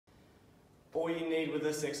All you need with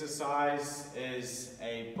this exercise is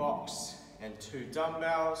a box and 2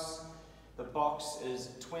 dumbbells. The box is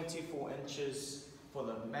 24 inches for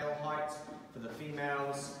the male height. For the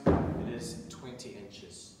females, it is 20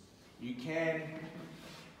 inches. You can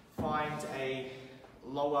find a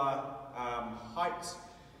lower height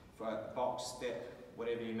for a box step,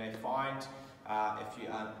 whatever you may find, if you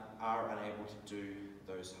are unable to do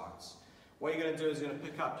those heights. What you're going to do is you're going to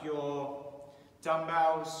pick up your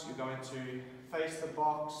dumbbells, you're going to face the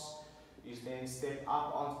box, you then step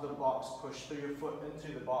up onto the box, push through your foot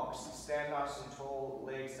into the box, stand nice and tall,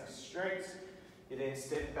 legs are straight, you then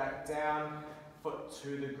step back down, foot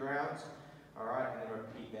to the ground, alright, and then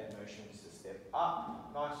repeat that motion, so step up,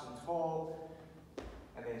 nice and tall,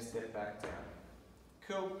 and then step back down.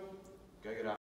 Cool, go get up.